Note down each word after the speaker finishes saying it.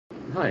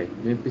Hi,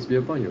 may peace be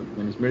upon you.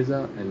 My name is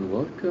Mirza, and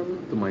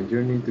welcome to my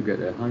journey to get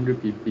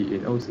 100 PP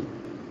in Osu.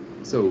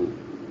 So,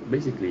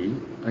 basically,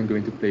 I'm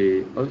going to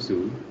play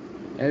Osu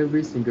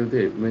every single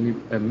day,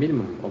 a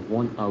minimum of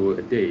 1 hour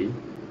a day,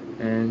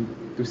 and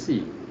to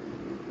see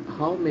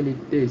how many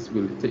days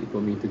will it take for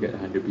me to get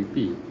 100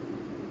 PP.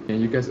 And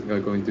you guys are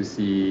going to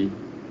see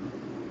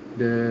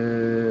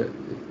you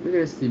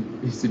guys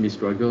see me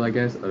struggle, I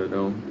guess. I don't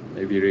know,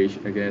 maybe rage,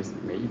 I guess,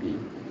 maybe.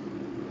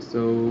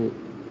 So,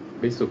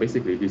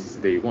 basically, this is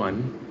day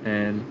one,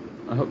 and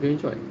I hope you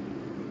enjoy.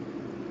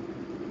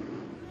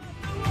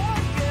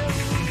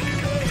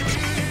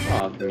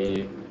 Fuck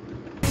me.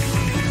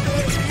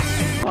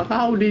 Fuck,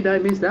 how did I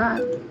miss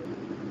that?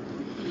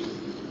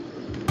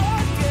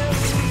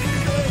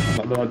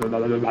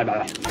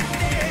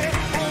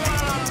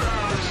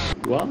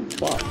 What?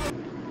 Fuck.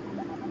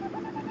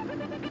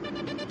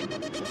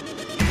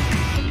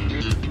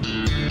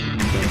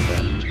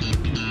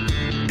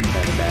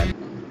 Bad.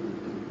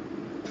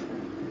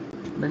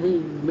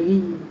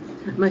 Mahim.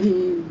 I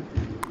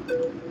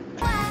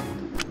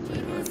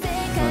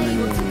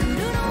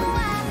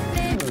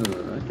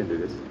can do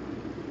this.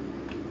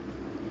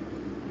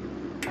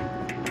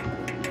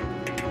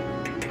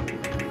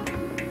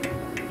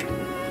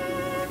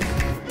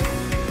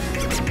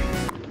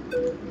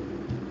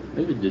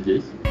 Maybe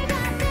GG's.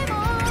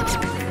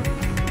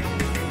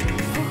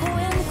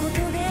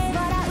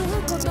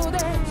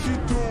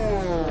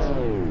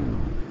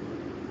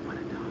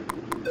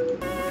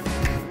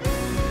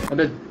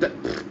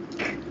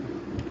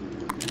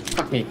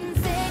 Fuck me.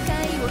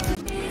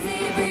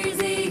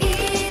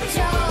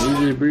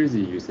 Easy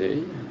breezy, you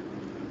say?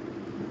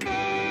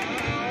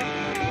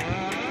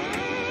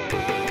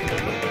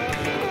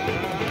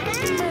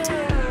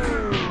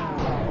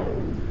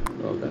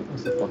 Well, that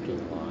was a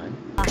fucking lie.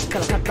 My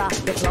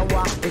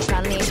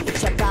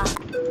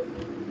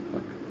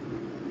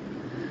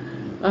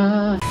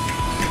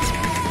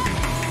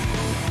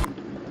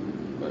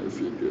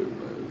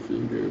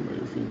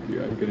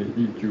finger, I'm gonna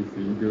eat you,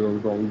 finger.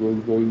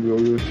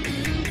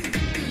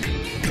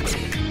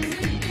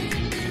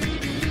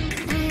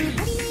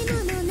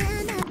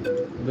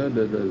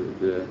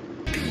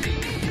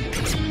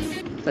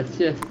 Such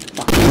a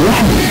fuck.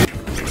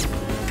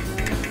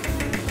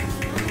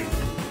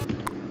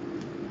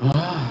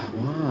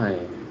 Why?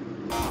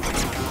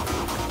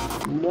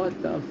 What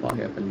the fuck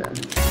happened then?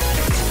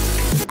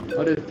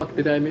 How the fuck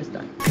did I miss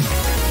that?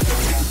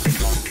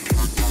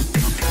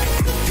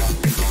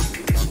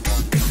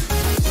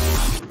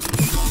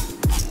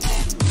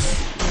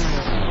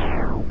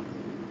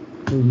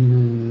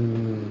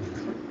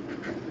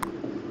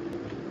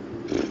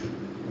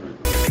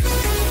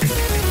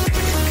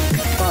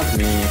 Fuck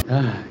me.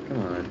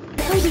 Come on.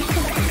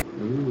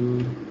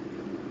 Ooh.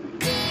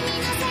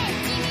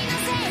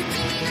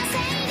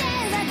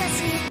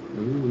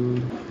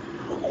 Ooh.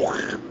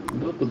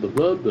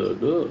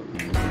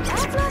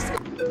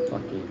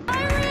 Fucking.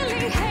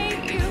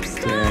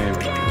 Damn.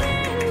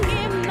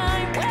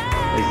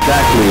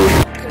 Exactly.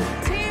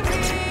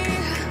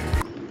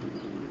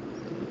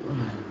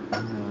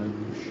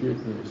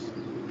 Shitness.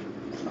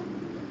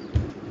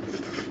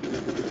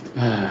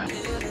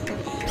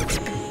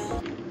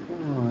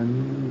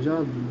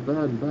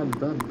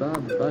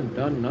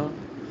 Done.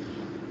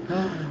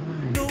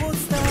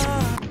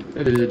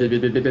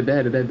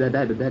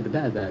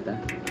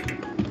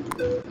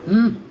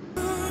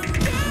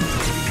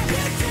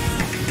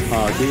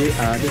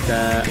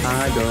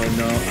 I don't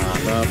know,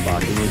 I'm a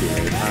fucking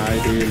idiot. I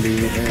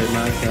believe in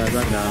myself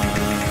right now.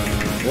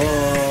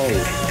 Whoa!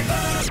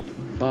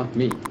 Fuck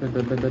me.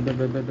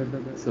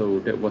 So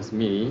that was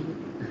me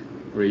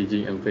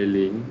raging and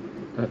failing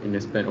in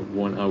a span of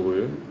 1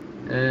 hour.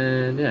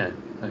 And yeah,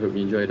 I hope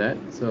you enjoyed that.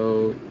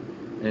 So,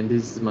 and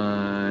this is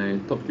my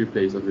top 3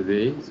 plays of the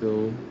day.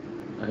 So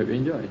I hope you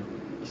enjoy.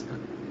 It's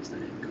done.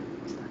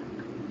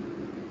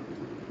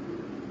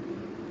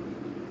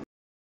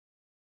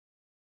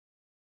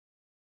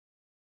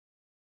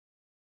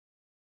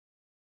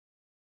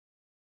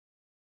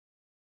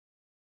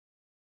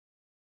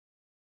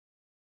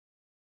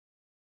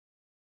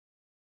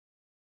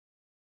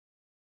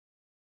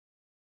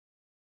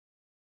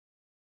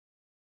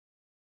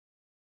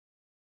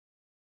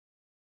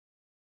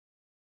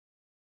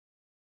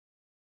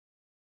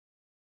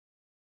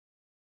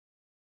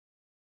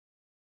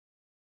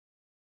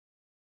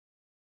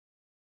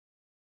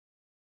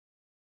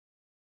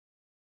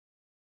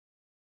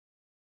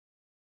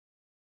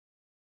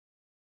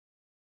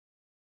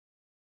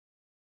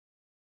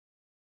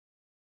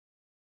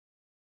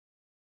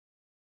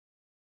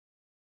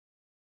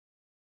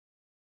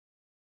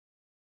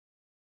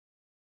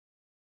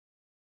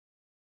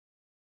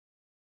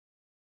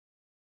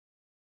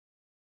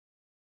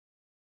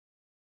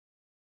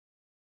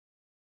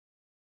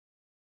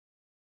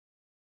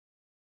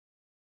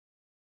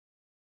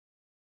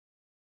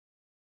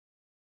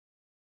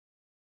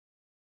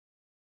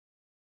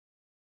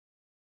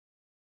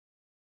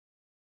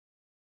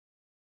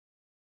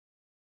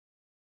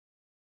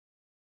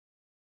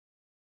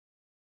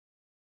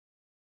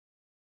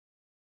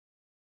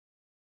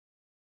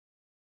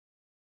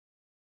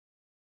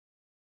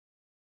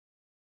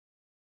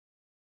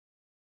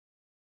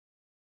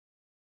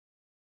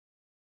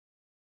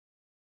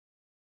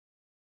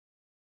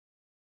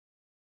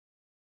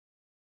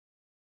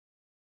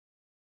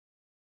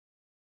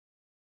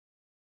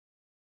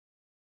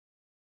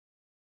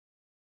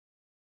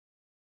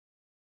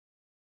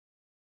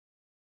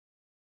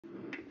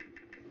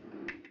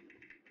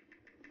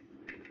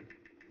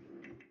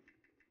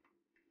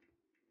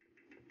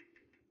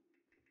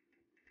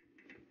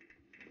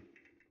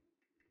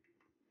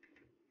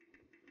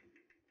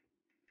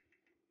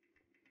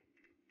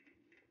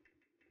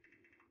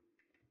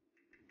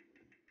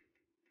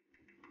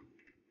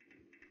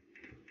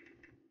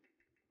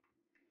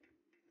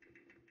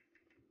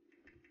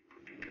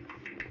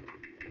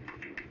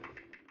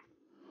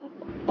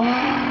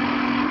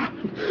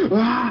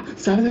 Ah,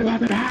 something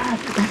about that.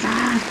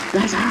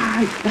 That's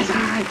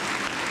right.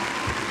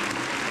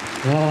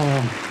 Oh.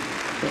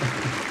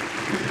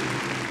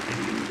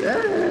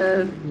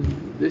 Yeah,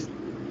 this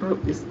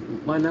is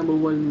my number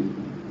one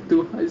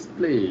to highest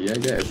play, I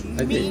guess.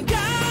 I think.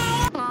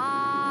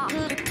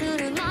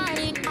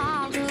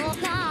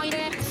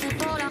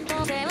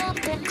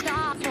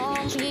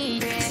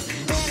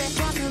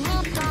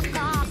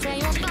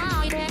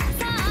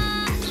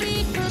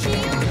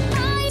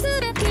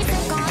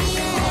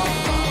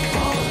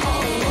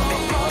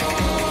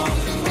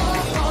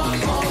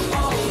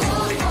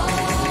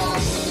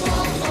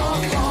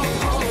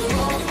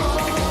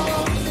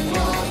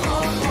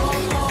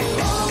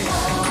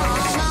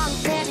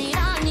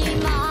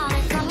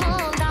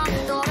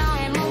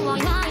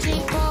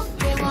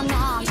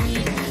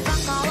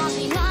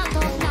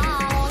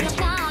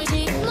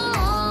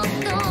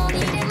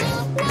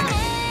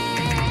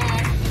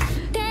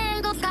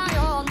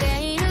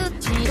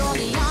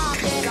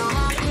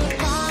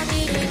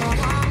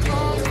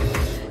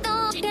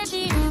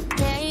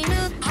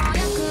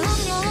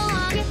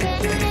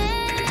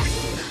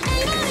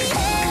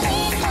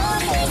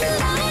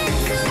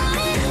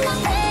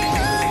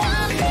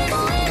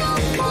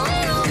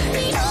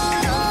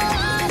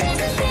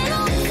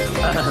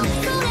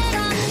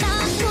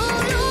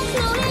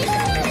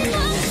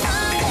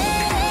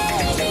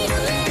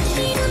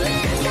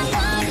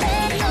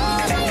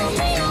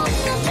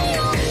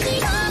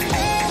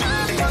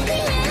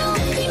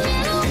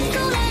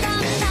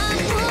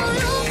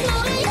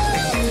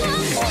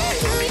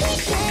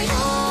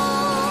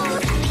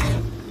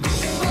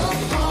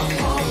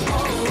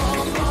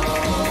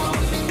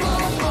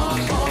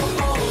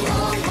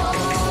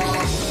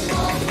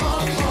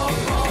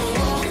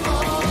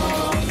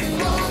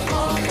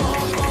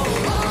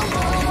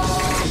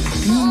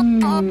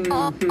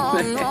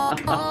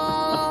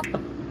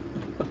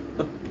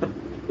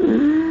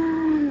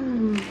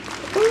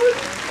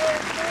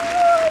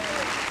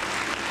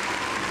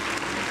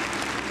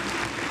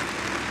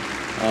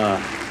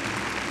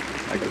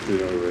 I got too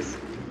nervous.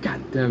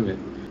 God damn it.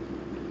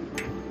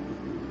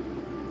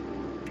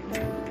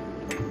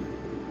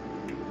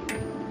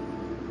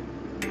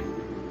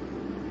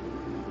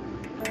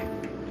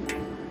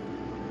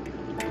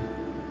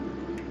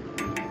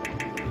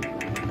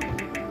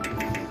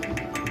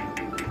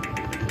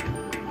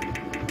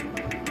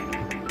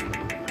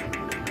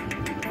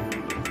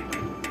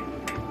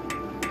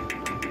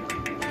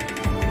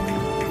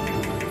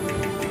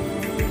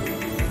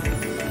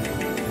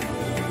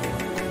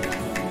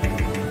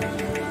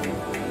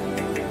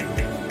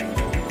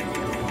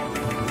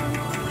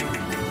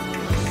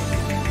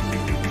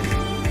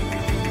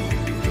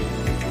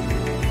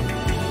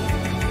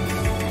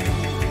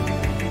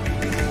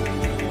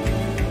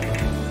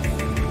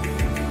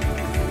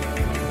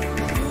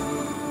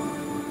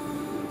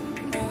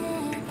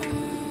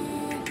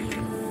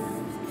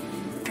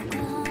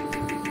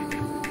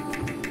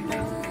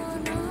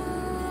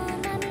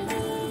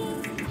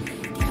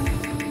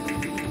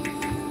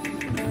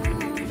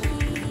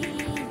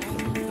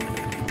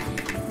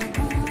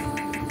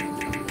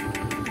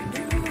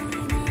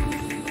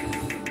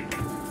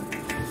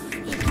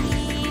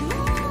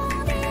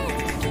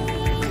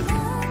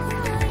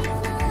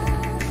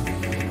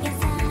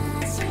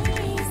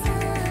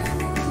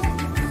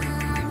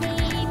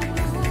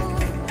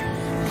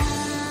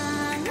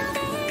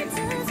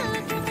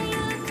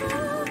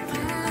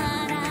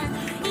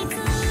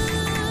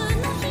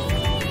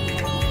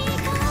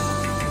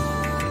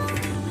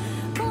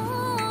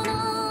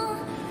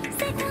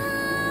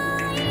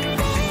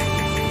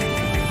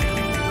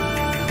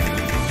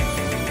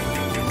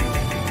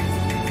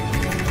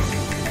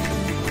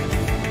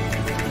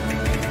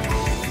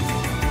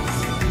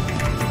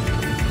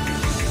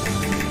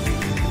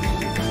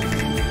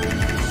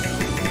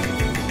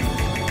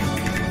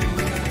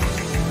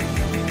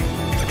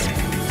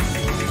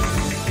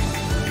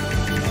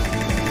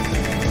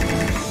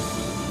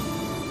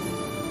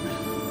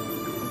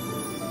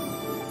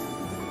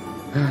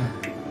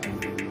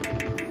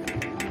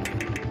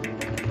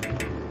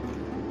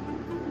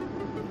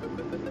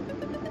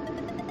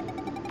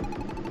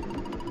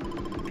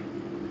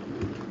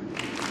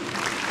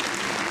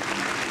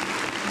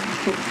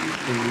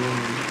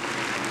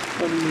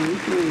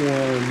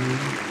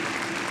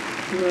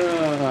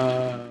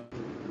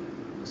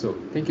 So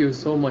thank you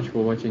so much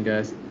for watching,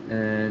 guys,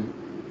 and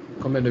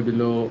comment down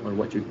below on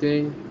what you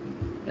think,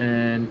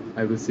 and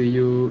I will see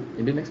you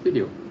in the next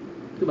video.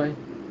 Goodbye.